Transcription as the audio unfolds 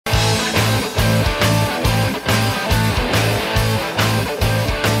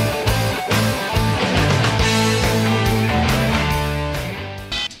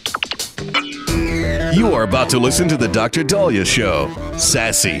are about to listen to the Dr. Daliah Show.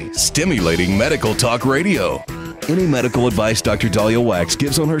 Sassy, stimulating medical talk radio. Any medical advice Dr. Daliah Wax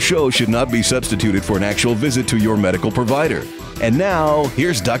gives on her show should not be substituted for an actual visit to your medical provider. And now,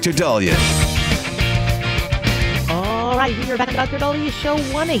 here's Dr. Daliah. All right, we are back on Dr. Daliah Show,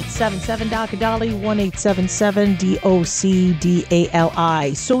 1-877-Dr.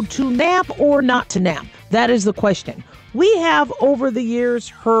 1-877-DOCDALI. So to nap or not to nap? That is the question. We have over the years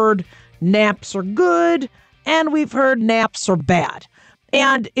heard naps are good, and we've heard naps are bad.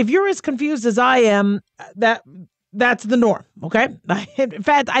 And if you're as confused as I am, that's the norm, okay? In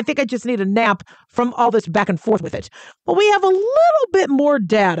fact, I think I just need a nap from all this back and forth with it. But we have a little bit more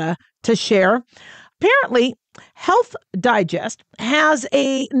data to share. Apparently, Health Digest has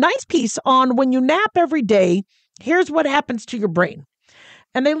a nice piece on when you nap every day, here's what happens to your brain.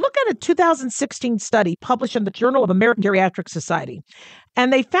 And they look at a 2016 study published in the Journal of American Geriatric Society.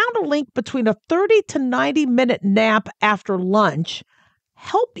 And they found a link between a 30 to 90-minute nap after lunch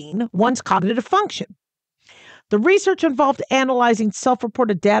helping one's cognitive function. The research involved analyzing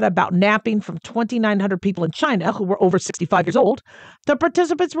self-reported data about napping from 2,900 people in China who were over 65 years old. The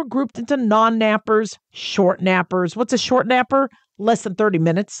participants were grouped into non-nappers, short nappers. What's a short napper? Less than 30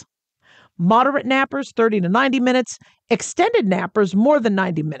 minutes. Moderate nappers, 30 to 90 minutes. Extended nappers, more than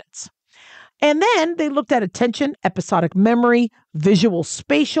 90 minutes. And then they looked at attention, episodic memory, visual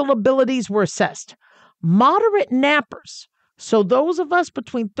spatial abilities were assessed. Moderate nappers, so those of us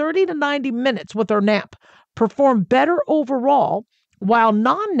between 30 to 90 minutes with our nap, performed better overall, while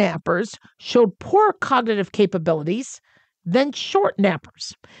non-nappers showed poor cognitive capabilities than short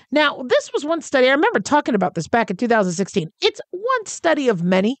nappers. Now, this was one study. I remember talking about this back in 2016. It's one study of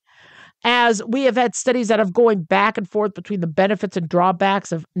many, as we have had studies that have going back and forth between the benefits and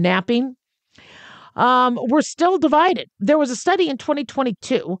drawbacks of napping. We're still divided. There was a study in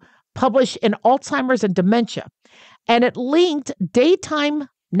 2022 published in Alzheimer's and Dementia, and it linked daytime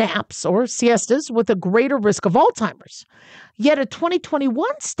naps or siestas with a greater risk of Alzheimer's. Yet a 2021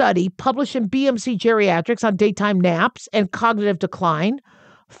 study published in BMC Geriatrics on daytime naps and cognitive decline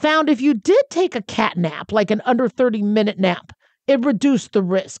found if you did take a cat nap, like an under 30-minute nap, it reduced the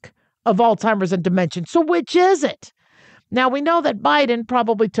risk of Alzheimer's and dementia. So which is it? Now, we know that Biden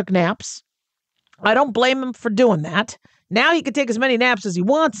probably took naps. I don't blame him for doing that. Now he can take as many naps as he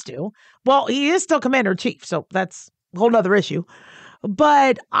wants to. Well, he is still commander-in-chief, so that's a whole other issue.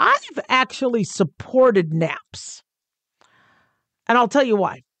 But I've actually supported naps. And I'll tell you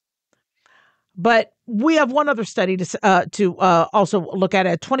why. But we have one other study to also look at.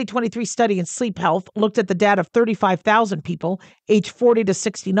 A 2023 study in sleep health looked at the data of 35,000 people aged 40 to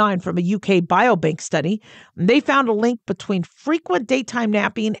 69 from a UK biobank study. They found a link between frequent daytime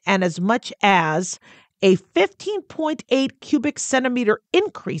napping and as much as a 15.8 cubic centimeter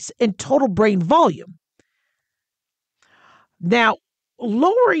increase in total brain volume. Now,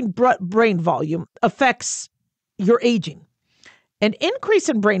 lowering brain volume affects your aging. An increase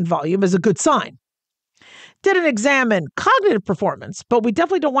in brain volume is a good sign. Didn't examine cognitive performance, but we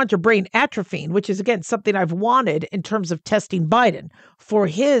definitely don't want your brain atrophying, which is, again, something I've wanted in terms of testing Biden for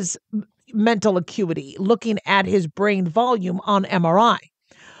his mental acuity, looking at his brain volume on MRI.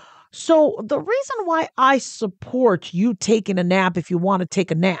 So the reason why I support you taking a nap if you want to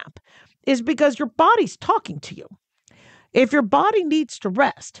take a nap is because your body's talking to you. If your body needs to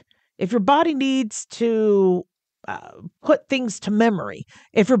rest, if your body needs to put things to memory,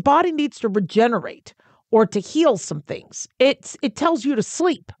 if your body needs to regenerate or to heal some things, it tells you to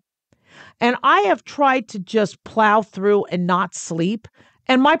sleep. And I have tried to just plow through and not sleep,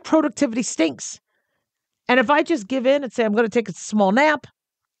 and my productivity stinks. And if I just give in and say, I'm going to take a small nap,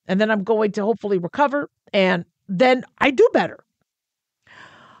 and then I'm going to hopefully recover, and then I do better.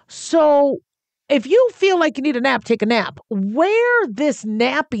 So if you feel like you need a nap, take a nap. Where this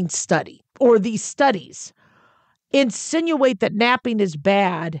napping study or these studies insinuate that napping is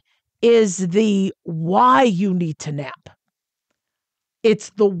bad is the why you need to nap.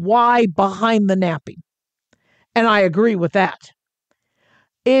 It's the why behind the napping. And I agree with that.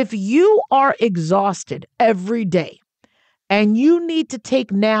 If you are exhausted every day and you need to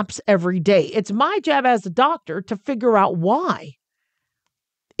take naps every day, it's my job as a doctor to figure out why.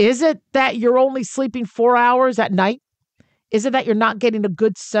 Is it that you're only sleeping 4 hours at night? Is it that you're not getting a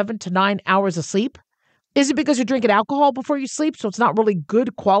good 7 to 9 hours of sleep? Is it because you're drinking alcohol before you sleep, so it's not really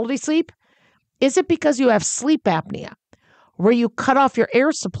good quality sleep? Is it because you have sleep apnea, where you cut off your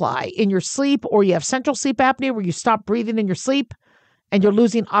air supply in your sleep, or you have central sleep apnea, where you stop breathing in your sleep and you're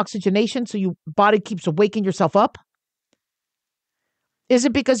losing oxygenation, so your body keeps waking yourself up? Is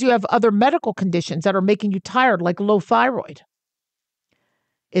it because you have other medical conditions that are making you tired, like low thyroid?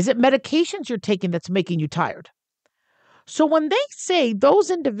 Is it medications you're taking that's making you tired? So when they say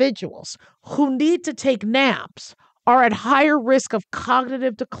those individuals who need to take naps are at higher risk of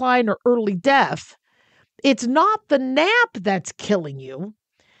cognitive decline or early death, it's not the nap that's killing you.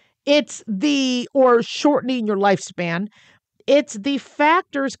 Or shortening your lifespan. It's the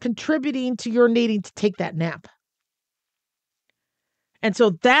factors contributing to your needing to take that nap. And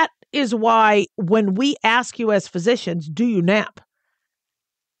so that is why when we ask you as physicians, do you nap?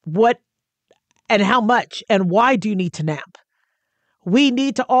 What and how much and why do you need to nap? We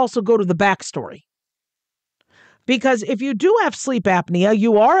need to also go to the backstory. Because if you do have sleep apnea,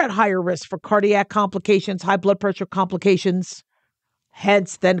 you are at higher risk for cardiac complications, high blood pressure complications,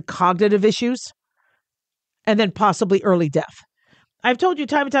 hence then cognitive issues, and then possibly early death. I've told you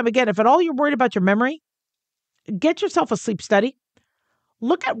time and time again, if at all you're worried about your memory, get yourself a sleep study.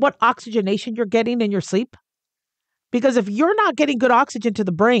 Look at what oxygenation you're getting in your sleep. Because if you're not getting good oxygen to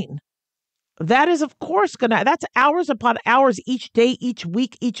the brain, that is, of course, that's hours upon hours each day, each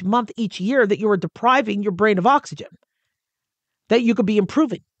week, each month, each year that you are depriving your brain of oxygen that you could be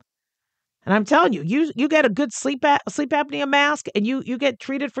improving. And I'm telling you, you get a good sleep apnea mask and you get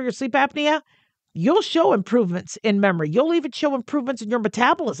treated for your sleep apnea, you'll show improvements in memory. You'll even show improvements in your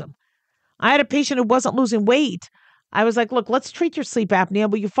metabolism. I had a patient who wasn't losing weight. I was like, look, let's treat your sleep apnea.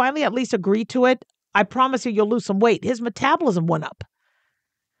 Will you finally at least agree to it? I promise you'll lose some weight. His metabolism went up.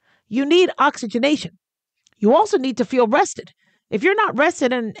 You need oxygenation. You also need to feel rested. If you're not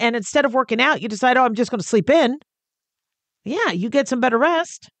rested and instead of working out, you decide, I'm just going to sleep in. Yeah, you get some better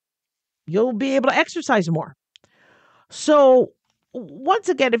rest. You'll be able to exercise more. So once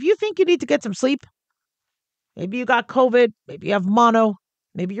again, if you think you need to get some sleep, maybe you got COVID, maybe you have mono,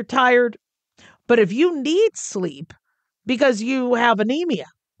 maybe you're tired. But if you need sleep because you have anemia,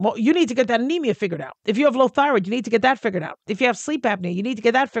 well, you need to get that anemia figured out. If you have low thyroid, you need to get that figured out. If you have sleep apnea, you need to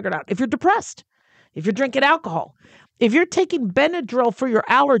get that figured out. If you're depressed, if you're drinking alcohol, if you're taking Benadryl for your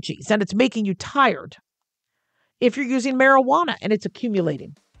allergies and it's making you tired, if you're using marijuana and it's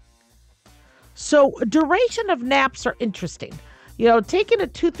accumulating. So duration of naps are interesting. Taking a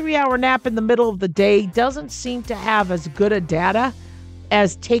 2-3 hour nap in the middle of the day doesn't seem to have as good a data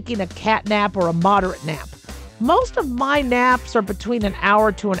as taking a cat nap or a moderate nap. Most of my naps are between an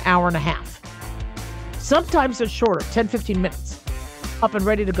hour to an hour and a half. Sometimes they're shorter, 10, 15 minutes, up and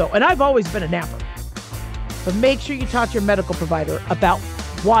ready to go. And I've always been a napper. But make sure you talk to your medical provider about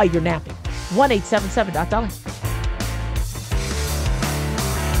why you're napping. 1-877-DOC-DALIAH.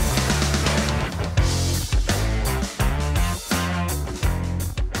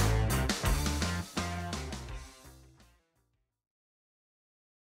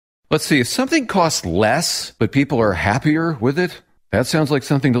 Let's see, if something costs less, but people are happier with it, that sounds like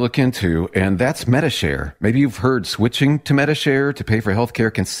something to look into, and that's MediShare. Maybe you've heard switching to MediShare to pay for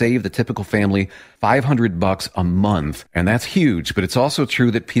healthcare can save the typical family $500 a month, and that's huge, but it's also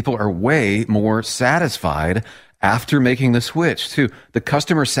true that people are way more satisfied after making the switch, too. The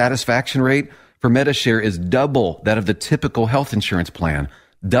customer satisfaction rate for MediShare is double that of the typical health insurance plan.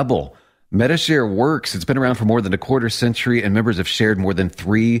 Double. MediShare works. It's been around for more than a quarter century, and members have shared more than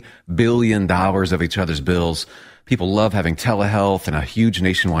 $3 billion of each other's bills. People love having telehealth and a huge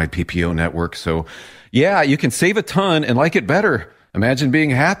nationwide PPO network. So, yeah, you can save a ton and like it better. Imagine being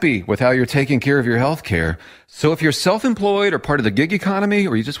happy with how you're taking care of your health care. So if you're self-employed or part of the gig economy,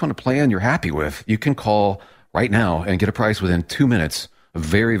 or you just want a plan you're happy with, you can call right now and get a price within 2 minutes. A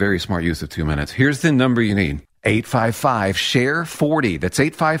very, very smart use of 2 minutes. Here's the number you need. 855-SHARE-40. That's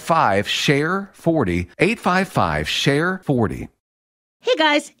 855-SHARE-40. 855-SHARE-40. Hey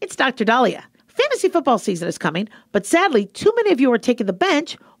guys, it's Dr. Daliah. Fantasy football season is coming, but sadly, too many of you are taking the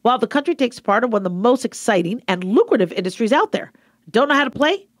bench while the country takes part in one of the most exciting and lucrative industries out there. Don't know how to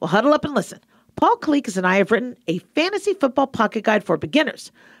play? Well, huddle up and listen. Paul Kalikas and I have written a fantasy football pocket guide for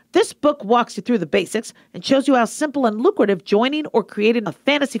beginners. This book walks you through the basics and shows you how simple and lucrative joining or creating a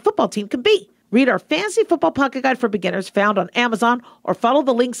fantasy football team can be. Read our Fantasy Football Pocket Guide for Beginners found on Amazon or follow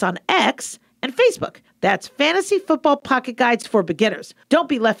the links on X and Facebook. That's Fantasy Football Pocket Guides for Beginners. Don't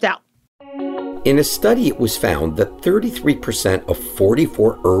be left out. In a study, it was found that 33% of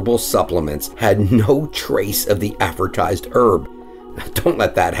 44 herbal supplements had no trace of the advertised herb. Don't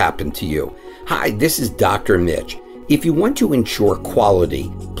let that happen to you. Hi, this is Dr. Mitch. If you want to ensure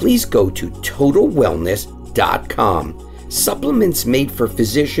quality, please go to TotalWellness.com. Supplements made for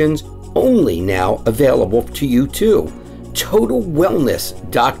physicians only now available to you too.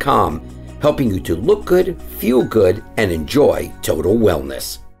 TotalWellness.com, helping you to look good, feel good, and enjoy total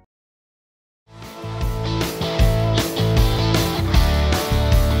wellness.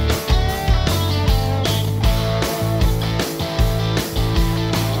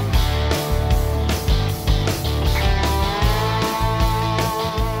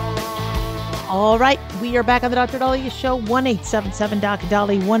 All right, we are back on the Dr. Daliah Show,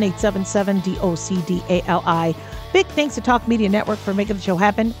 1-877-Doc-Dali, 1-877-DOCDALI. Big thanks to Talk Media Network for making the show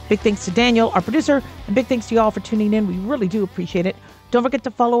happen. Big thanks to Daniel, our producer, and big thanks to you all for tuning in. We really do appreciate it. Don't forget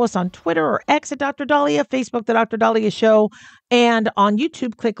to follow us on Twitter or X at Dr. Daliah, Facebook, The Dr. Daliah Show, and on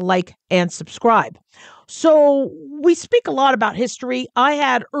YouTube, click like and subscribe. So we speak a lot about history. I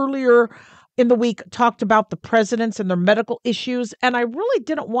had earlier in the week talked about the presidents and their medical issues, and I really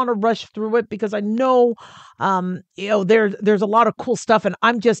didn't want to rush through it because I know, there's a lot of cool stuff, and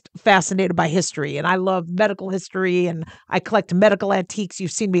I'm just fascinated by history, and I love medical history, and I collect medical antiques.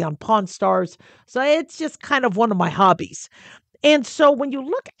 You've seen me on Pawn Stars, so it's just kind of one of my hobbies. And so when you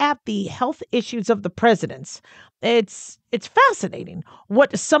look at the health issues of the presidents, it's fascinating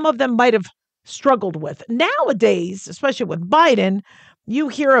what some of them might have struggled with. Nowadays, especially with Biden, you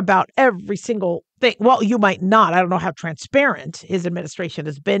hear about every single thing. Well, you might not. I don't know how transparent his administration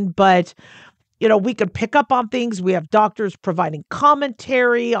has been, but we could pick up on things. We have doctors providing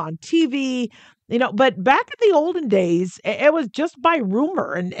commentary on TV, but back in the olden days, it was just by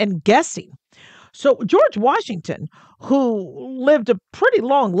rumor and guessing. So George Washington, who lived a pretty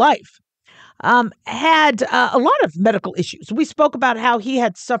long life, had a lot of medical issues. We spoke about how he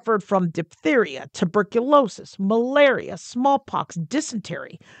had suffered from diphtheria, tuberculosis, malaria, smallpox,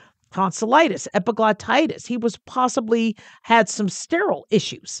 dysentery, tonsillitis, epiglottitis. He was possibly had some sterile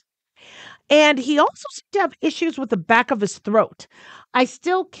issues. And he also seemed to have issues with the back of his throat. I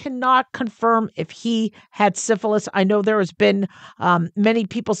still cannot confirm if he had syphilis. I know there has been many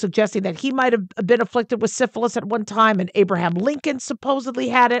people suggesting that he might have been afflicted with syphilis at one time, and Abraham Lincoln supposedly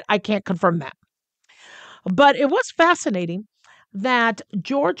had it. I can't confirm that. But it was fascinating that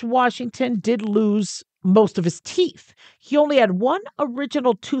George Washington did lose most of his teeth. He only had one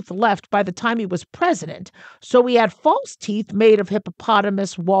original tooth left by the time he was president. So he had false teeth made of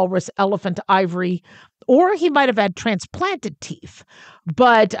hippopotamus, walrus, elephant, ivory, or he might have had transplanted teeth.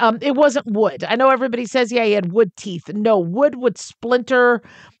 But it wasn't wood. I know everybody says, yeah, he had wood teeth. No, wood would splinter.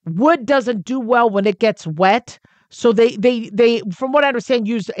 Wood doesn't do well when it gets wet. So they from what I understand,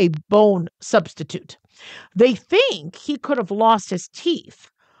 used a bone substitute. They think he could have lost his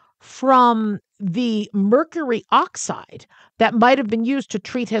teeth from the mercury oxide that might have been used to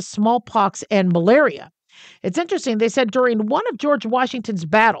treat his smallpox and malaria. It's interesting. They said during one of George Washington's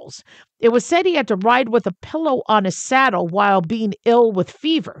battles, it was said he had to ride with a pillow on his saddle while being ill with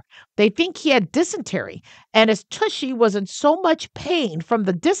fever. They think he had dysentery, and his tushy was in so much pain from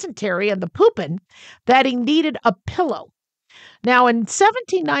the dysentery and the pooping that he needed a pillow. Now, in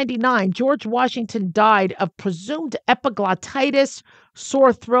 1799, George Washington died of presumed epiglottitis,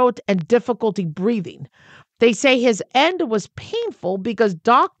 sore throat, and difficulty breathing. They say his end was painful because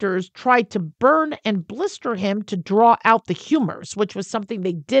doctors tried to burn and blister him to draw out the humors, which was something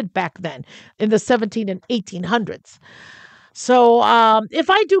they did back then in the 17 and 1800s. So if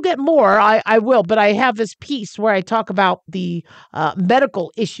I do get more, I will. But I have this piece where I talk about the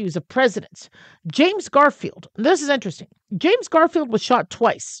medical issues of presidents. James Garfield. This is interesting. James Garfield was shot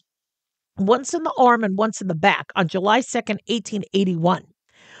twice, once in the arm and once in the back on July 2nd, 1881.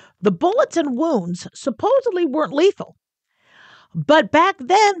 The bullets and wounds supposedly weren't lethal. But back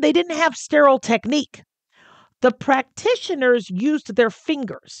then, they didn't have sterile technique. The practitioners used their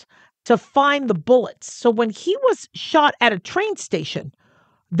fingers to find the bullets. So when he was shot at a train station,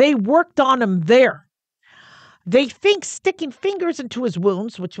 they worked on him there. They think sticking fingers into his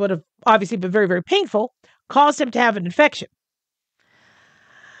wounds, which would have obviously been very, very painful, caused him to have an infection.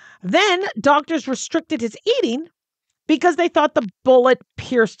 Then doctors restricted his eating because they thought the bullet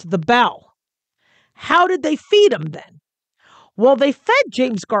pierced the bowel. How did they feed him then? Well, they fed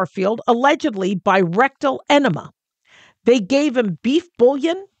James Garfield allegedly by rectal enema. They gave him beef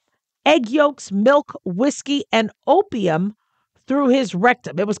bouillon, egg yolks, milk, whiskey, and opium through his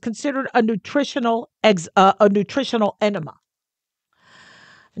rectum. It was considered a nutritional enema.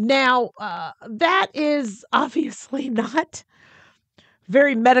 Now, that is obviously not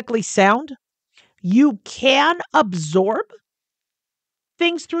very medically sound. You can absorb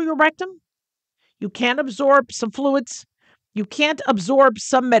things through your rectum. You can absorb some fluids. You can't absorb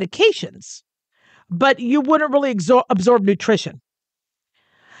some medications, but you wouldn't really absorb nutrition.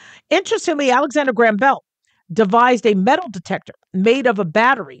 Interestingly, Alexander Graham Bell devised a metal detector made of a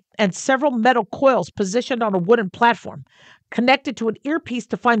battery and several metal coils positioned on a wooden platform connected to an earpiece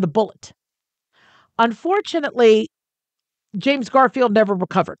to find the bullet. Unfortunately, James Garfield never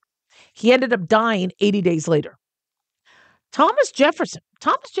recovered. He ended up dying 80 days later. Thomas Jefferson.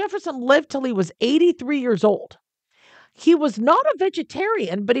 Thomas Jefferson lived till he was 83 years old. He was not a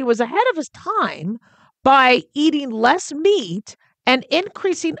vegetarian, but he was ahead of his time by eating less meat and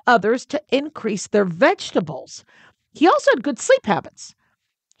increasing others to increase their vegetables. He also had good sleep habits.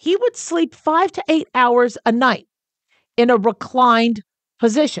 He would sleep 5 to 8 hours a night in a reclined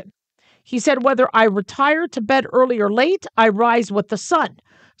position. He said, whether I retire to bed early or late, I rise with the sun.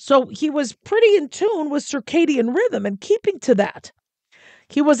 So he was pretty in tune with circadian rhythm and keeping to that.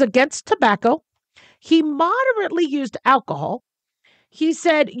 He was against tobacco. He moderately used alcohol. He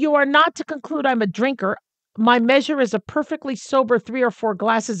said, you are not to conclude I'm a drinker. My measure is a perfectly sober 3 or 4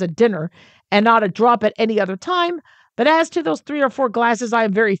 glasses at dinner and not a drop at any other time. But as to those 3 or 4 glasses, I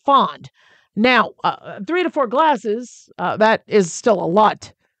am very fond. Now, 3 to 4 glasses, that is still a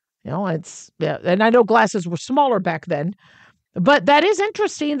lot. And I know glasses were smaller back then, but that is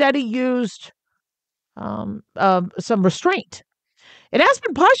interesting that he used some restraint. It has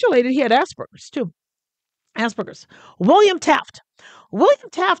been postulated he had Asperger's too. Asperger's. William Taft. William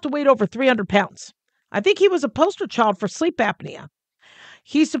Taft weighed over 300 pounds. I think he was a poster child for sleep apnea.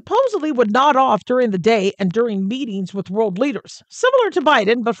 He supposedly would nod off during the day and during meetings with world leaders, similar to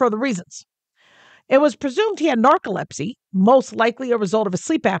Biden, but for other reasons. It was presumed he had narcolepsy, most likely a result of his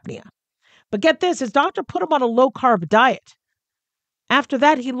sleep apnea. But get this, his doctor put him on a low-carb diet. After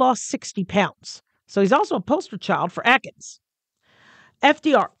that, he lost 60 pounds. So he's also a poster child for Atkins.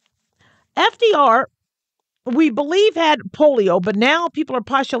 FDR. FDR, we believe, had polio, but now people are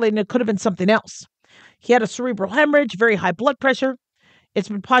postulating it could have been something else. He had a cerebral hemorrhage, very high blood pressure. It's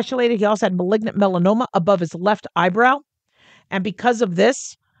been postulated he also had malignant melanoma above his left eyebrow. And because of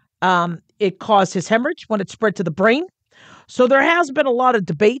this, it caused his hemorrhage when it spread to the brain. So there has been a lot of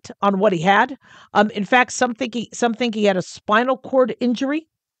debate on what he had. In fact, some think he had a spinal cord injury.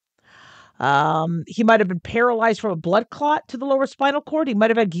 He might have been paralyzed from a blood clot to the lower spinal cord. He might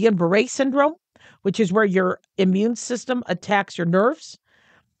have had Guillain-Barré syndrome, which is where your immune system attacks your nerves.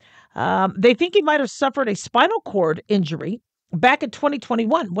 They think he might have suffered a spinal cord injury back in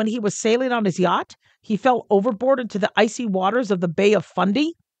 2021 when he was sailing on his yacht. He fell overboard into the icy waters of the Bay of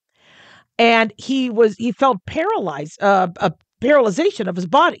Fundy. And he felt paralyzed, a paralyzation of his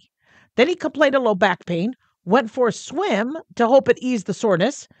body. Then he complained of low back pain, went for a swim to hope it eased the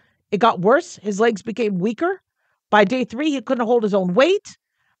soreness. It got worse. His legs became weaker. By day 3, he couldn't hold his own weight.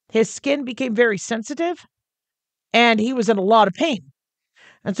 His skin became very sensitive, and he was in a lot of pain.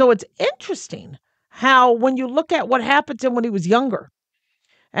 And so it's interesting how when you look at what happened to him when he was younger,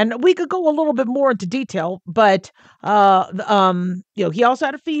 and we could go a little bit more into detail, but he also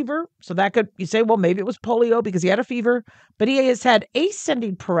had a fever. So that you say, well, maybe it was polio because he had a fever. But he has had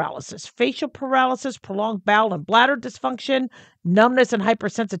ascending paralysis, facial paralysis, prolonged bowel and bladder dysfunction, numbness and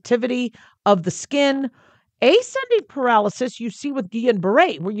hypersensitivity of the skin. Ascending paralysis you see with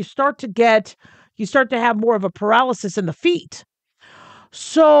Guillain-Barré, where you start to have more of a paralysis in the feet.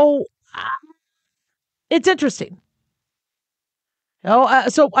 So it's interesting.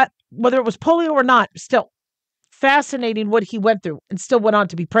 Whether it was polio or not, still fascinating what he went through and still went on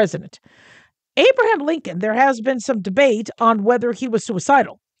to be president. Abraham Lincoln, there has been some debate on whether he was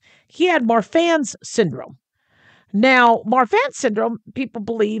suicidal. He had Marfan's syndrome. Now, Marfan's syndrome, people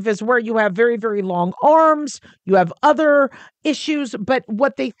believe, is where you have very, very long arms, you have other issues, but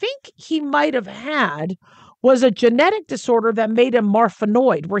what they think he might have had was a genetic disorder that made him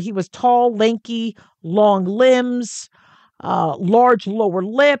Marfanoid, where he was tall, lanky, long limbs, large lower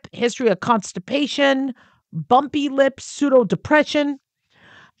lip, history of constipation, bumpy lips, pseudo-depression.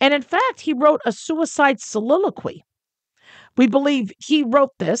 And in fact, he wrote a suicide soliloquy. We believe he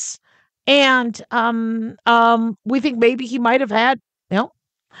wrote this, and we think maybe he might have had,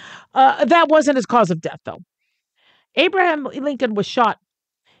 that wasn't his cause of death, though. Abraham Lincoln was shot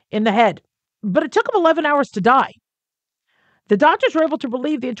in the head, but it took him 11 hours to die. The doctors were able to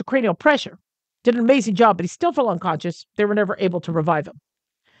relieve the intracranial pressure. Did an amazing job, but he still fell unconscious. They were never able to revive him.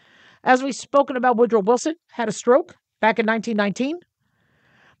 As we've spoken about, Woodrow Wilson had a stroke back in 1919.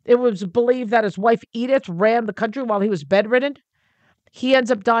 It was believed that his wife Edith ran the country while he was bedridden. He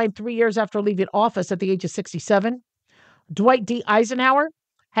ends up dying 3 years after leaving office at the age of 67. Dwight D. Eisenhower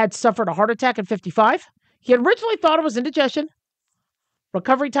had suffered a heart attack at 55. He had originally thought it was indigestion.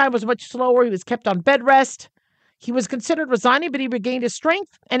 Recovery time was much slower. He was kept on bed rest. He was considered resigning, but he regained his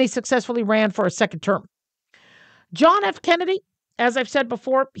strength, and he successfully ran for a second term. John F. Kennedy, as I've said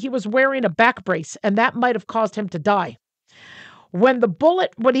before, he was wearing a back brace, and that might have caused him to die. When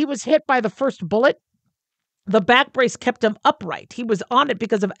he was hit by the first bullet, the back brace kept him upright. He was on it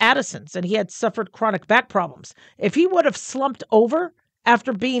because of Addison's, and he had suffered chronic back problems. If he would have slumped over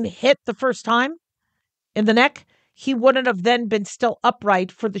after being hit the first time in the neck, he wouldn't have then been still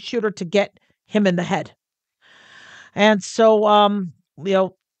upright for the shooter to get him in the head. And so,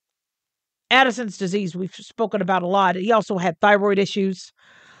 Addison's disease, we've spoken about a lot. He also had thyroid issues.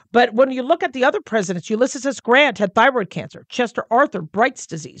 But when you look at the other presidents, Ulysses S. Grant had thyroid cancer. Chester Arthur, Bright's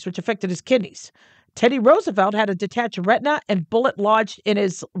disease, which affected his kidneys. Teddy Roosevelt had a detached retina and bullet lodged in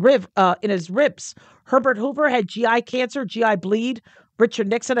his ribs. Herbert Hoover had GI cancer, GI bleed. Richard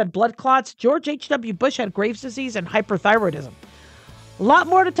Nixon had blood clots. George H.W. Bush had Graves' disease and hyperthyroidism. A lot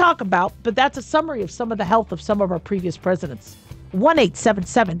more to talk about, but that's a summary of some of the health of some of our previous presidents.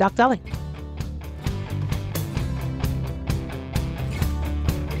 1-877 Doc Daliah.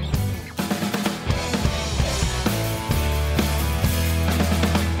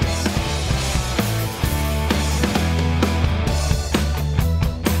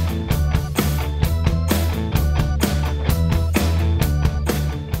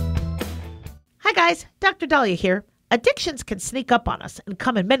 Hi guys, Dr. Daliah here. Addictions can sneak up on us and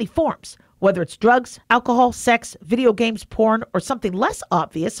come in many forms, whether it's drugs, alcohol, sex, video games, porn, or something less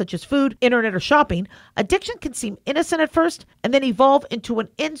obvious such as food, internet, or shopping. Addiction can seem innocent at first and then evolve into an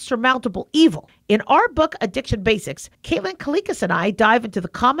insurmountable evil. In our book, Addiction Basics, Caitlin Kalikas and I dive into the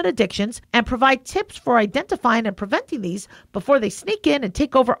common addictions and provide tips for identifying and preventing these before they sneak in and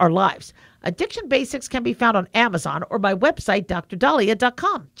take over our lives. Addiction Basics can be found on Amazon or my website,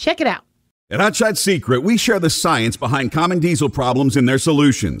 drdaliah.com. Check it out. At Hotshot Secret, we share the science behind common diesel problems and their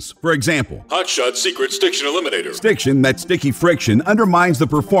solutions. For example, Hotshot Secret Stiction Eliminator. Stiction, that sticky friction, undermines the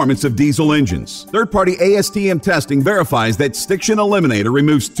performance of diesel engines. Third-party ASTM testing verifies that Stiction Eliminator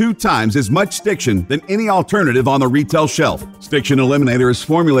removes 2 times as much stiction than any alternative on the retail shelf. Stiction Eliminator is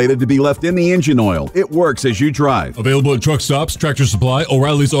formulated to be left in the engine oil. It works as you drive. Available at truck stops, Tractor Supply,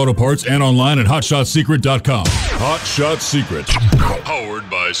 O'Reilly's Auto Parts, and online at HotShotSecret.com. Hotshot Secret. Powered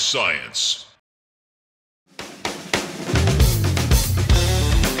by science.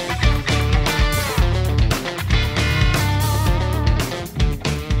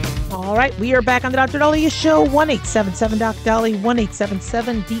 All right, we are back on the Dr. Daliah Show. 1-877 Doc Daliah,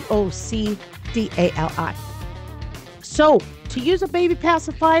 1-877 DOCDALI. So, to use a baby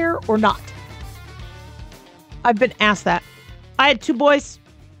pacifier or not? I've been asked that. I had 2 boys.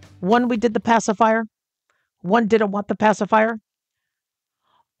 One, we did the pacifier. One didn't want the pacifier.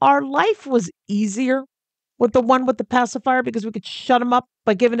 Our life was easier with the one with the pacifier because we could shut him up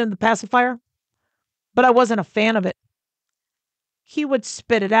by giving him the pacifier. But I wasn't a fan of it. He would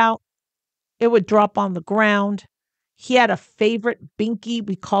spit it out. It would drop on the ground. He had a favorite binky.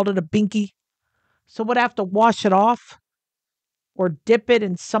 We called it a binky. So would have to wash it off or dip it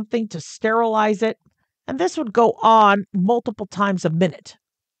in something to sterilize it. And this would go on multiple times a minute.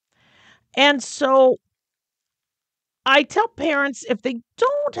 And so I tell parents, if they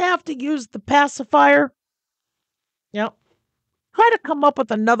don't have to use the pacifier, try to come up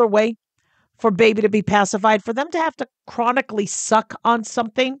with another way for baby to be pacified. For them to have to chronically suck on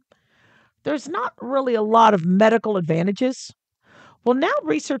something, there's not really a lot of medical advantages. Well, now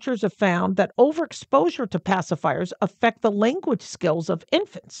researchers have found that overexposure to pacifiers affect the language skills of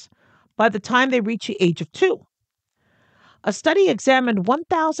infants by the time they reach the age of 2. A study examined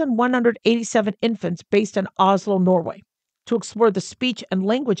 1,187 infants based in Oslo, Norway, to explore the speech and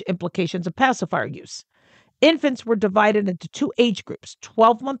language implications of pacifier use. Infants were divided into 2 age groups,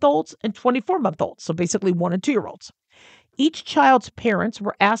 12-month-olds and 24-month-olds, so basically 1 and 2-year-olds. Each child's parents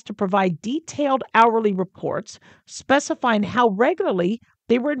were asked to provide detailed hourly reports specifying how regularly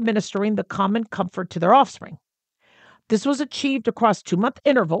they were administering the common comfort to their offspring. This was achieved across 2-month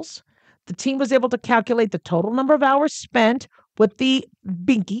intervals. The team was able to calculate the total number of hours spent with the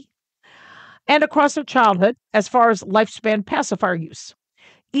binky and across their childhood as far as lifespan pacifier use.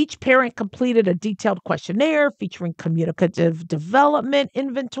 Each parent completed a detailed questionnaire featuring communicative development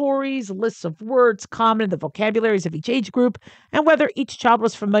inventories, lists of words common in the vocabularies of each age group, and whether each child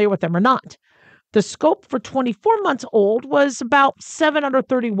was familiar with them or not. The scope for 24 months old was about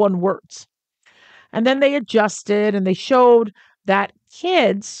 731 words. And then they adjusted and they showed that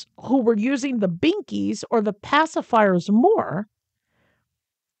kids who were using the binkies or the pacifiers more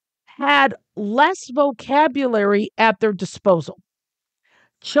had less vocabulary at their disposal.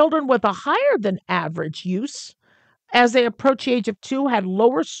 Children with a higher than average use, as they approach the age of 2, had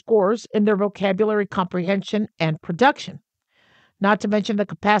lower scores in their vocabulary comprehension and production, not to mention the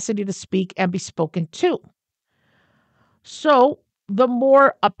capacity to speak and be spoken to. So, the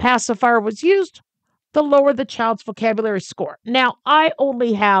more a pacifier was used, the lower the child's vocabulary score. Now,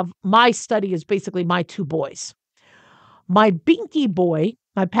 my study is basically my 2 boys. My binky boy,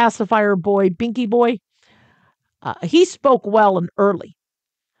 my pacifier boy, binky boy, he spoke well and early.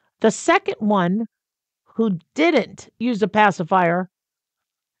 The second one, who didn't use a pacifier,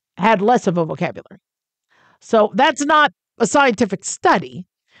 had less of a vocabulary. So that's not a scientific study,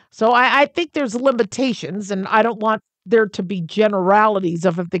 So I think there's limitations, and I don't want there to be generalities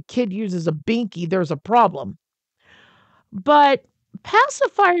of if the kid uses a binky, there's a problem. But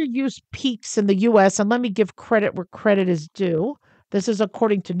pacifier use peaks in the U.S., and let me give credit where credit is due. This is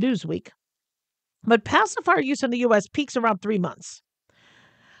according to Newsweek. But pacifier use in the U.S. peaks around 3 months.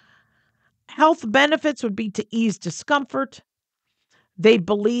 Health benefits would be to ease discomfort. They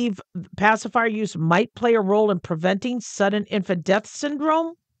believe pacifier use might play a role in preventing sudden infant death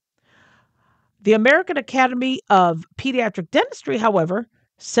syndrome. The American Academy of Pediatric Dentistry, however,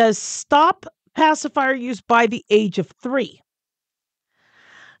 says stop pacifier use by the age of 3.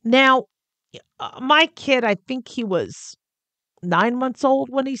 Now, my kid, I think he was 9 months old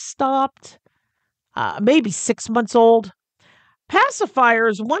when he stopped, maybe 6 months old.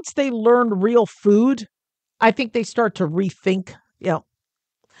 Pacifiers, once they learn real food, I think they start to rethink,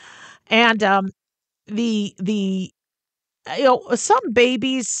 And some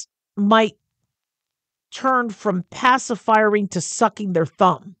babies might turn from pacifiering to sucking their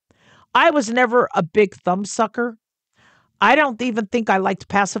thumb. I was never a big thumb sucker. I don't even think I liked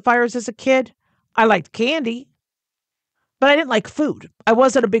pacifiers as a kid. I liked candy, but I didn't like food. I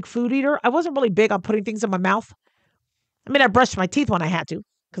wasn't a big food eater. I wasn't really big on putting things in my mouth. I mean, I brushed my teeth when I had to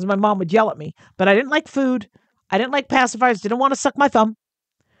because my mom would yell at me, but I didn't like food. I didn't like pacifiers, didn't want to suck my thumb.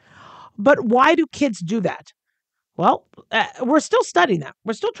 But why do kids do that? Well, we're still studying that.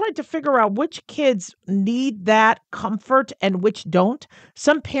 We're still trying to figure out which kids need that comfort and which don't.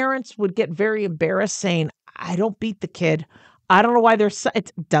 Some parents would get very embarrassed saying, I don't beat the kid. I don't know why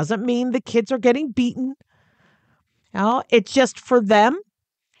it doesn't mean the kids are getting beaten. It's just for them.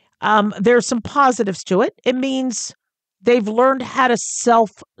 There's some positives to it. It means they've learned how to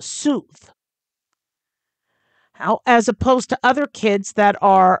self-soothe. As opposed to other kids that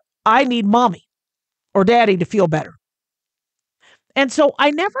are, I need mommy or daddy to feel better. And so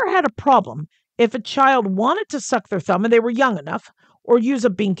I never had a problem if a child wanted to suck their thumb and they were young enough or use a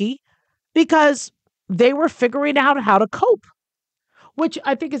binky because they were figuring out how to cope, which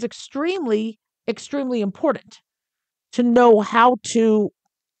I think is extremely, extremely important to know how to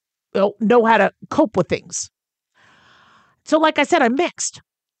cope with things. So like I said, I mixed.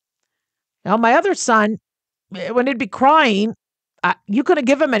 My other son, when he'd be crying, you couldn't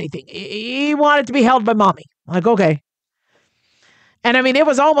give him anything. He wanted to be held by mommy. I'm like, okay. And I mean, it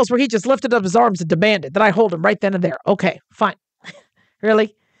was almost where he just lifted up his arms and demanded that I hold him right then and there. Okay, fine.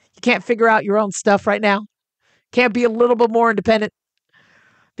 Really? You can't figure out your own stuff right now? Can't be a little bit more independent?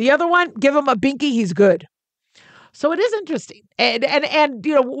 The other one, give him a binky, he's good. So it is interesting. And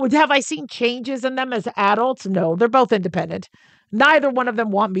have I seen changes in them as adults? No, they're both independent. Neither one of them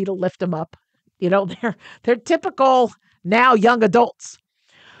want me to lift them up. They're typical now young adults.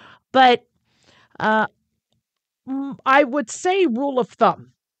 But I would say rule of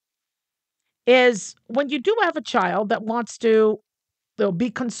thumb is when you do have a child that wants to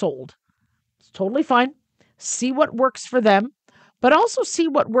be consoled, it's totally fine. See what works for them, but also see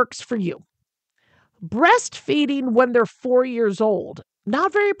what works for you. Breastfeeding when they're 4 years old,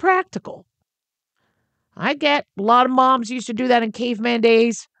 not very practical. I get a lot of moms used to do that in caveman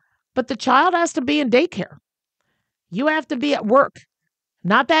days, but the child has to be in daycare. You have to be at work.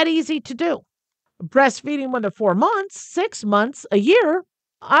 Not that easy to do. Breastfeeding when they're 4 months, 6 months, a year,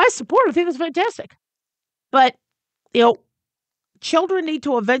 I support. I think it's fantastic. But, children need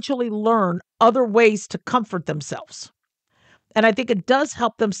to eventually learn other ways to comfort themselves. And I think it does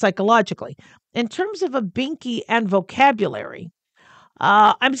help them psychologically. In terms of a binky and vocabulary,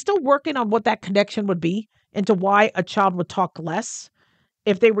 I'm still working on what that connection would be into why a child would talk less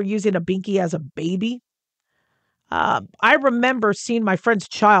if they were using a binky as a baby. I remember seeing my friend's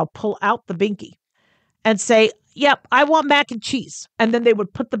child pull out the binky and say, yep, I want mac and cheese. And then they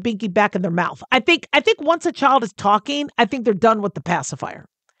would put the binky back in their mouth. I think once a child is talking, I think they're done with the pacifier.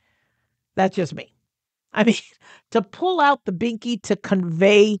 That's just me. I mean, to pull out the binky to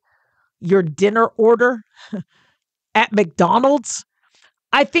convey your dinner order at McDonald's,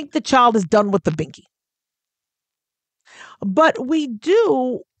 I think the child is done with the binky. But we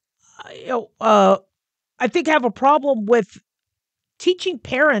do, I think, have a problem with teaching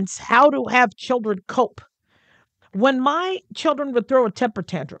parents how to have children cope. When my children would throw a temper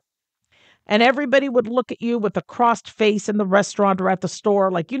tantrum and everybody would look at you with a crossed face in the restaurant or at the store,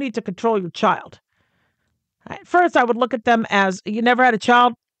 like you need to control your child. At first, I would look at them as, you never had a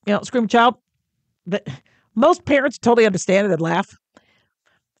child, scream child. But most parents totally understand it and laugh.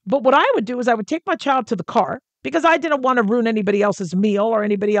 But what I would do is I would take my child to the car because I didn't want to ruin anybody else's meal or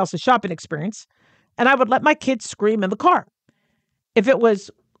anybody else's shopping experience. And I would let my kids scream in the car. If it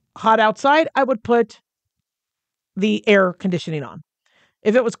was hot outside, I would put the air conditioning on.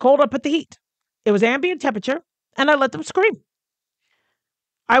 If it was cold, I'd put the heat. It was ambient temperature, and I let them scream.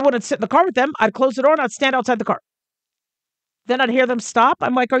 I wouldn't sit in the car with them. I'd close the door and I'd stand outside the car. Then I'd hear them stop.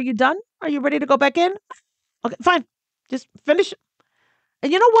 I'm like, are you done? Are you ready to go back in? Okay, fine. Just finish.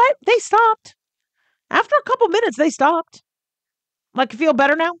 And you know what? They stopped. After a couple minutes, they stopped. Like, you feel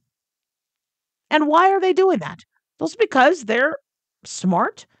better now? And why are they doing that? That's because they're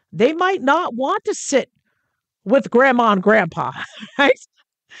smart. They might not want to sit with grandma and grandpa, right?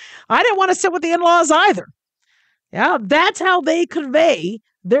 I didn't want to sit with the in-laws either. Yeah, that's how they convey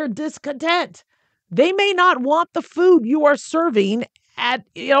their discontent. They may not want the food you are serving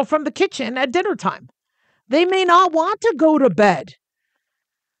from the kitchen at dinner time. They may not want to go to bed.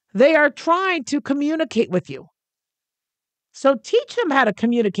 They are trying to communicate with you. So teach them how to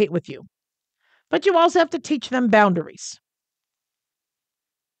communicate with you. But you also have to teach them boundaries.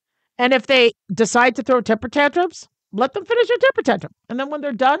 And if they decide to throw temper tantrums, let them finish their temper tantrum. And then when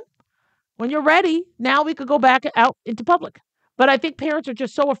they're done, when you're ready, now we could go back out into public. But I think parents are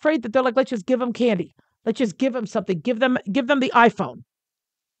just so afraid that they're like, let's just give them candy. Let's just give them something. Give them the iPhone.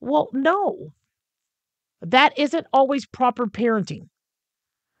 Well, no. That isn't always proper parenting.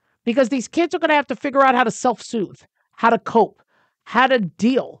 Because these kids are going to have to figure out how to self-soothe, how to cope, how to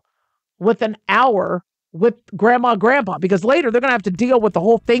deal with an hour with grandma and grandpa. Because later they're going to have to deal with the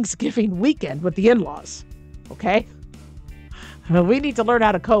whole Thanksgiving weekend with the in-laws. Okay? We need to learn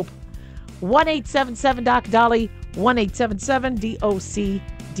how to cope. 1-877-DOC-DALI,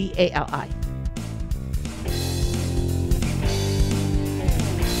 1-877-DOC-DALI.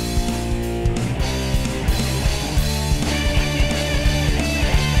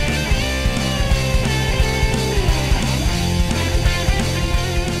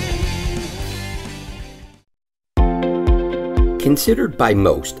 Considered by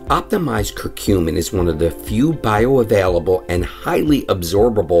most, optimized curcumin is one of the few bioavailable and highly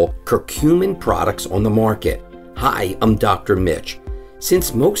absorbable curcumin products on the market. Hi, I'm Dr. Mitch.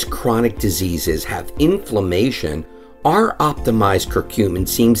 Since most chronic diseases have inflammation, our optimized curcumin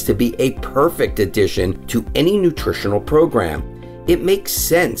seems to be a perfect addition to any nutritional program. It makes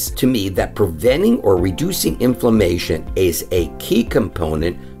sense to me that preventing or reducing inflammation is a key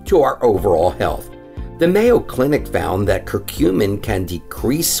component to our overall health. The Mayo Clinic found that curcumin can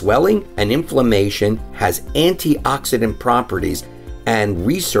decrease swelling and inflammation, has antioxidant properties, and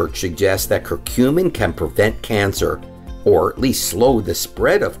research suggests that curcumin can prevent cancer, or at least slow the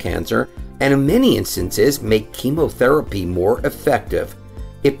spread of cancer, and in many instances make chemotherapy more effective.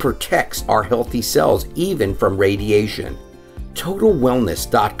 It protects our healthy cells even from radiation.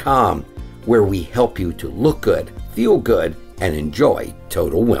 TotalWellness.com, where we help you to look good, feel good, and enjoy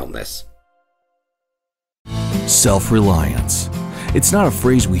total wellness. Self-reliance. It's not a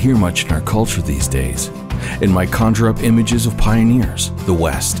phrase we hear much in our culture these days. It might conjure up images of pioneers, the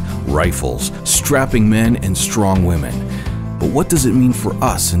West, rifles, strapping men, and strong women. But what does it mean for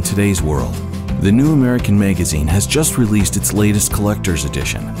us in today's world? The New American Magazine has just released its latest collector's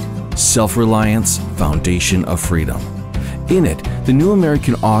edition, Self-Reliance, Foundation of Freedom. In it, the New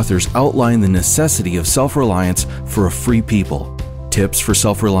American authors outline the necessity of self-reliance for a free people, tips for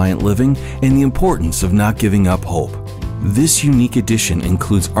self-reliant living, and the importance of not giving up hope. This unique edition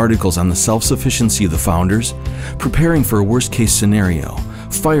includes articles on the self-sufficiency of the founders, preparing for a worst-case scenario,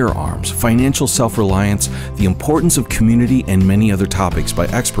 firearms, financial self-reliance, the importance of community, and many other topics by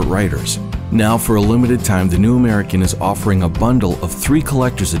expert writers. Now, for a limited time, the New American is offering a bundle of 3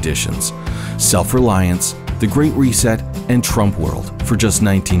 collector's editions, Self-Reliance, The Great Reset, and Trump World, for just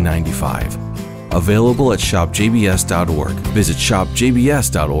 $19.95. Available at shopjbs.org. Visit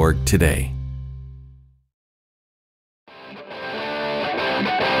shopjbs.org today.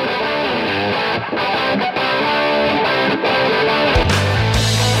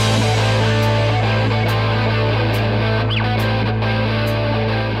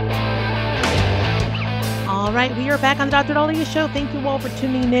 All right, we are back on the Dr. Daliah Show. Thank you all for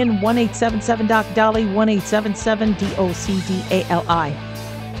tuning in. 1-877-DOC-DALI,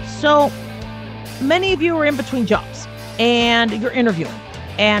 1-877-DOC-DALI. So, many of you are in between jobs and you're interviewing,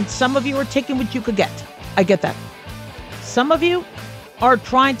 and some of you are taking what you could get. I get that. Some of you are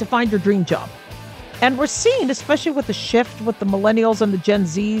trying to find your dream job. And we're seeing, especially with the shift with the millennials and the Gen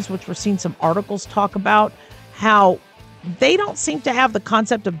Zs, which we're seeing some articles talk about, how they don't seem to have the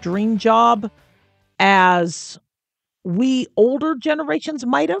concept of dream job as we older generations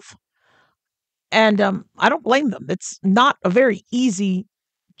might have. And I don't blame them. It's not a very easy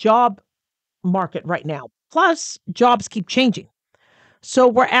job market right now. Plus, jobs keep changing. So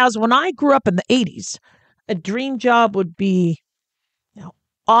whereas when I grew up in the 80s, a dream job would be,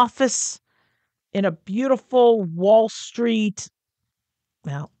 office in a beautiful Wall Street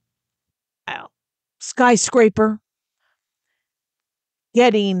Well, skyscraper,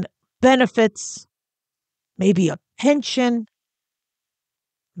 getting benefits, maybe a pension,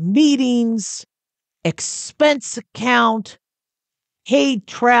 meetings, expense account, paid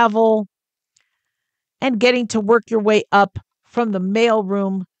travel, and getting to work your way up from the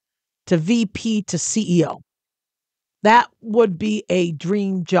mailroom to VP to CEO. That would be a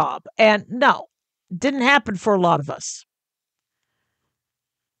dream job. And no, didn't happen for a lot of us.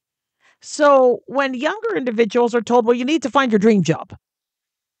 So when younger individuals are told, well, you need to find your dream job,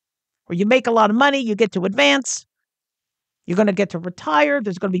 where you make a lot of money, you get to advance, you're going to get to retire,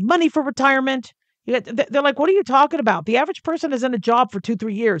 there's going to be money for retirement. They're like, what are you talking about? The average person is in a job for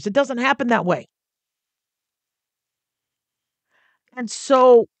 2-3 years. It doesn't happen that way. And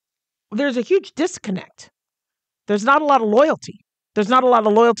so there's a huge disconnect. There's not a lot of loyalty. There's not a lot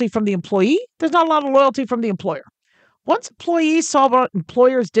of loyalty from the employee. There's not a lot of loyalty from the employer. Once employees saw what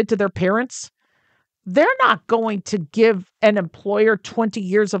employers did to their parents, they're not going to give an employer 20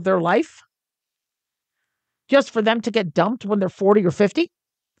 years of their life just for them to get dumped when they're 40 or 50.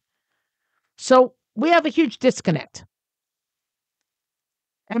 So we have a huge disconnect.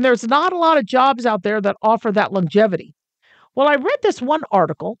 And there's not a lot of jobs out there that offer that longevity. Well, I read this one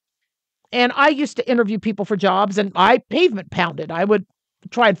article, and I used to interview people for jobs, and I pavement pounded. I would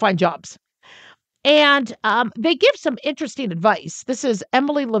try and find jobs. And they give some interesting advice. This is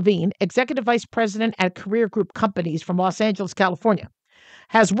Emily Levine, Executive Vice President at Career Group Companies from Los Angeles, California,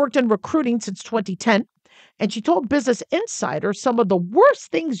 has worked in recruiting since 2010. And she told Business Insider some of the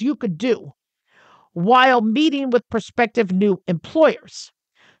worst things you could do while meeting with prospective new employers.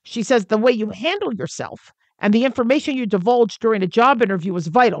 She says the way you handle yourself and the information you divulge during a job interview is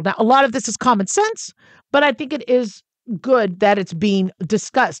vital. Now, a lot of this is common sense, but I think it is good that it's being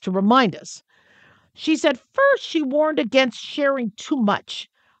discussed to remind us. She said, first, she warned against sharing too much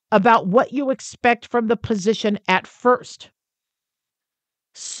about what you expect from the position at first.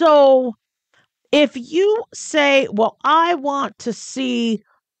 So if you say, well, I want to see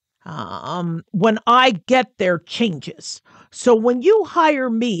when I get there changes. So when you hire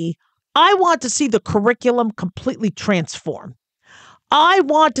me, I want to see the curriculum completely transform. I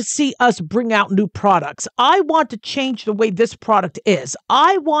want to see us bring out new products. I want to change the way this product is.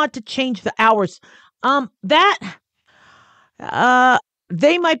 I want to change the hours.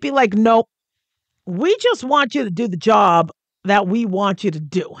 They might be like, nope, we just want you to do the job that we want you to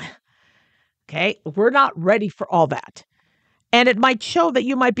do. Okay, we're not ready for all that. And it might show that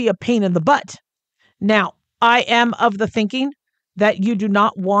you might be a pain in the butt. Now, I am of the thinking that you do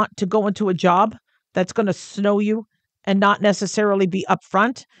not want to go into a job that's going to snow you and not necessarily be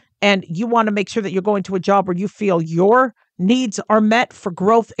upfront. And you want to make sure that you're going to a job where you feel your needs are met for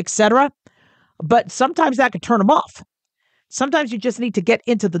growth, etc. But sometimes that could turn them off. Sometimes you just need to get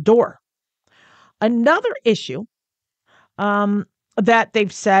into the door. Another issue that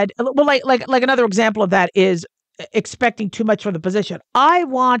they've said, well, like another example of that is expecting too much from the position. I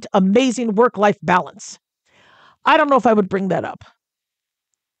want amazing work-life balance. I don't know if I would bring that up.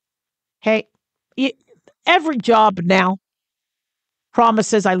 Hey, every job now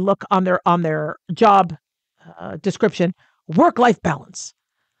promises, I look on their job description, work-life balance.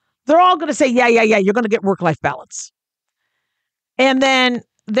 They're all going to say, yeah, you're going to get work-life balance. And then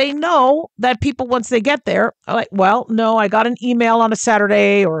they know that people, once they get there, are like, well, no, I got an email on a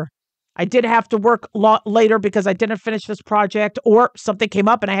Saturday, or I did have to work later because I didn't finish this project, or something came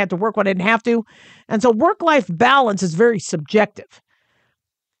up and I had to work when I didn't have to. And so work-life balance is very subjective.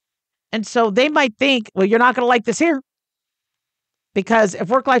 And so they might think, well, you're not going to like this here. Because if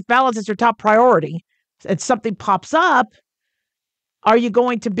work-life balance is your top priority and something pops up, are you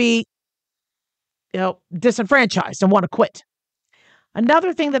going to be, disenfranchised and want to quit?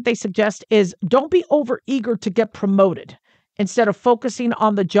 Another thing that they suggest is don't be overeager to get promoted instead of focusing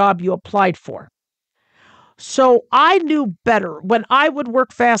on the job you applied for. So I knew better. When I would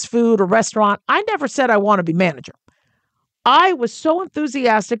work fast food or restaurant, I never said I want to be manager. I was so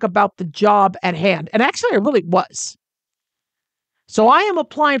enthusiastic about the job at hand. And actually, I really was. So I am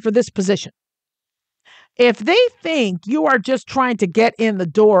applying for this position. If they think you are just trying to get in the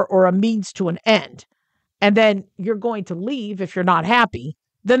door or a means to an end, and then you're going to leave if you're not happy,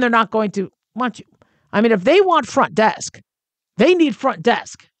 then they're not going to want you. I mean, if they want front desk, they need front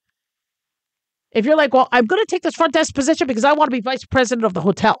desk. If you're like, well, I'm going to take this front desk position because I want to be vice president of the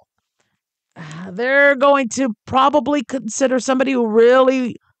hotel, they're going to probably consider somebody who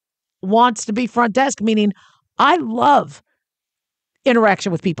really wants to be front desk, meaning I love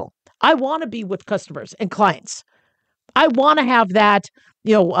interaction with people. I want to be with customers and clients. I want to have that,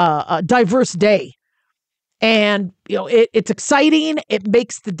 diverse day. And, it's exciting. It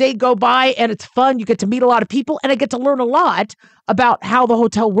makes the day go by and it's fun. You get to meet a lot of people and I get to learn a lot about how the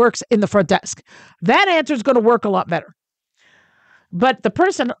hotel works in the front desk. That answer is going to work a lot better. But the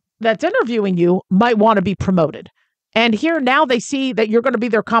person that's interviewing you might want to be promoted. And here now they see that you're going to be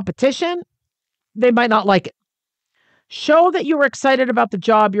their competition. They might not like it. Show that you are excited about the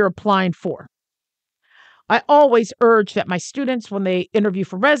job you're applying for. I always urge that my students, when they interview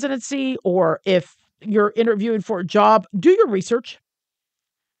for residency or if you're interviewing for a job, do your research.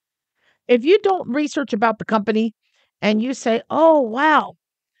 If you don't research about the company and you say, oh, wow,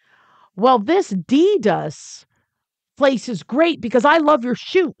 well, this Adidas place is great because I love your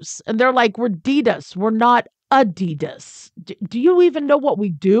shoes. And they're like, we're Adidas. We're not Adidas. Do you even know what we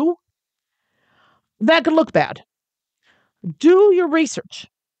do? That could look bad. Do your research.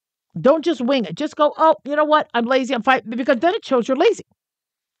 Don't just wing it. Just go, oh, you know what? I'm lazy. I'm fine. Because then it shows you're lazy.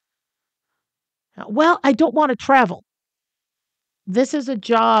 Well, I don't want to travel. This is a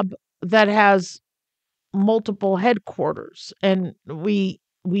job that has multiple headquarters and we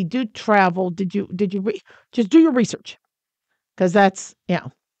do travel. Just do your research. Because that's,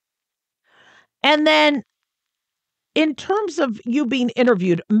 And then in terms of you being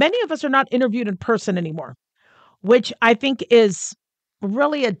interviewed, many of us are not interviewed in person anymore, which I think is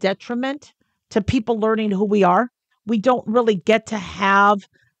really a detriment to people learning who we are. We don't really get to have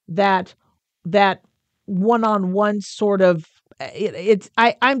that one-on-one sort of, I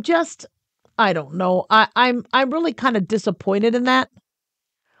don't know. I'm really kind of disappointed in that.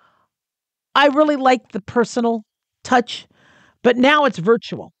 I really like the personal touch, but now it's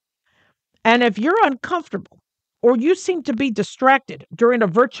virtual. And if you're uncomfortable or you seem to be distracted during a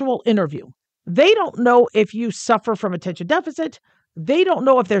virtual interview, they don't know if you suffer from attention deficit. They don't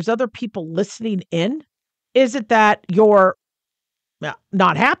know if there's other people listening in. Is it that you're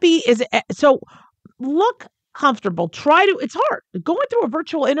not happy? Is it so? Look comfortable. It's hard. Going through a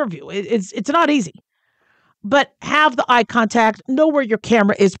virtual interview, it's not easy. But have the eye contact, know where your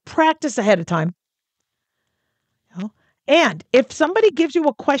camera is, practice ahead of time. And if somebody gives you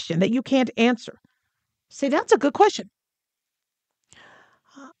a question that you can't answer, say, that's a good question.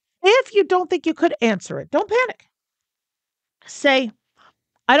 If you don't think you could answer it, don't panic. Say,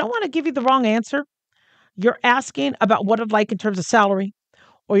 I don't want to give you the wrong answer. You're asking about what I'd like in terms of salary,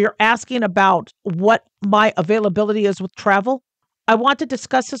 or you're asking about what my availability is with travel. I want to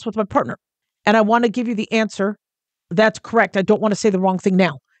discuss this with my partner, and I want to give you the answer that's correct. I don't want to say the wrong thing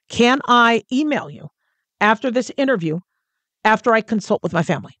now. Can I email you after this interview, after I consult with my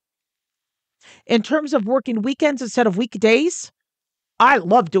family? In terms of working weekends instead of weekdays, I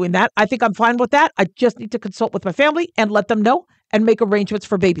love doing that. I think I'm fine with that. I just need to consult with my family and let them know and make arrangements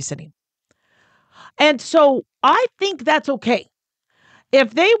for babysitting. And so I think that's okay.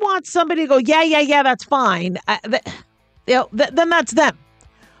 If they want somebody to go, yeah, that's fine, then that's them.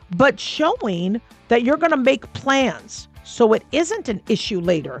 But showing that you're going to make plans so it isn't an issue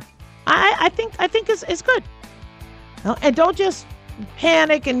later, I think is good. And don't just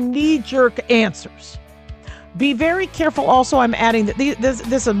panic and knee-jerk answers. Be very careful. Also, I'm adding that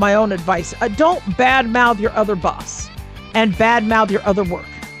this is my own advice. Don't badmouth your other boss and badmouth your other work.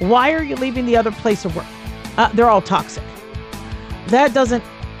 Why are you leaving the other place of work? They're all toxic.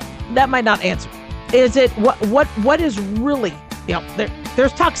 That might not answer. Is it what is really,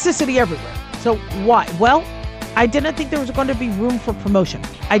 there's toxicity everywhere. So why? Well, I didn't think there was going to be room for promotion.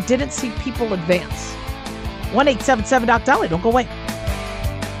 I didn't see people advance. 1-877-DOC-DALIAH. Don't go away.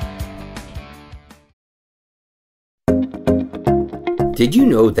 Did you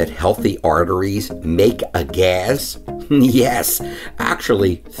know that healthy arteries make a gas? Yes,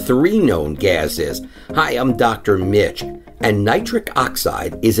 actually 3 known gases. Hi, I'm Dr. Mitch, and nitric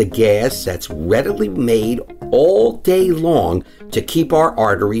oxide is a gas that's readily made all day long to keep our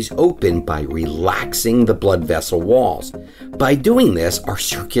arteries open by relaxing the blood vessel walls. By doing this, our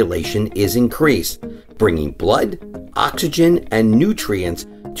circulation is increased, bringing blood, oxygen, and nutrients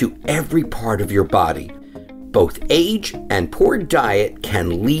to every part of your body. Both age and poor diet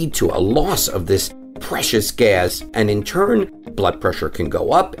can lead to a loss of this precious gas, and in turn, blood pressure can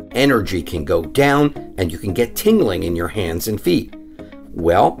go up, energy can go down, and you can get tingling in your hands and feet.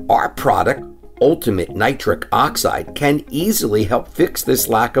 Well, our product, Ultimate Nitric Oxide, can easily help fix this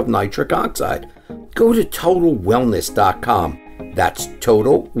lack of nitric oxide. Go to TotalWellness.com. That's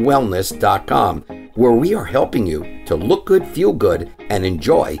TotalWellness.com, where we are helping you to look good, feel good, and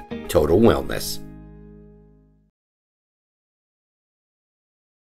enjoy total wellness.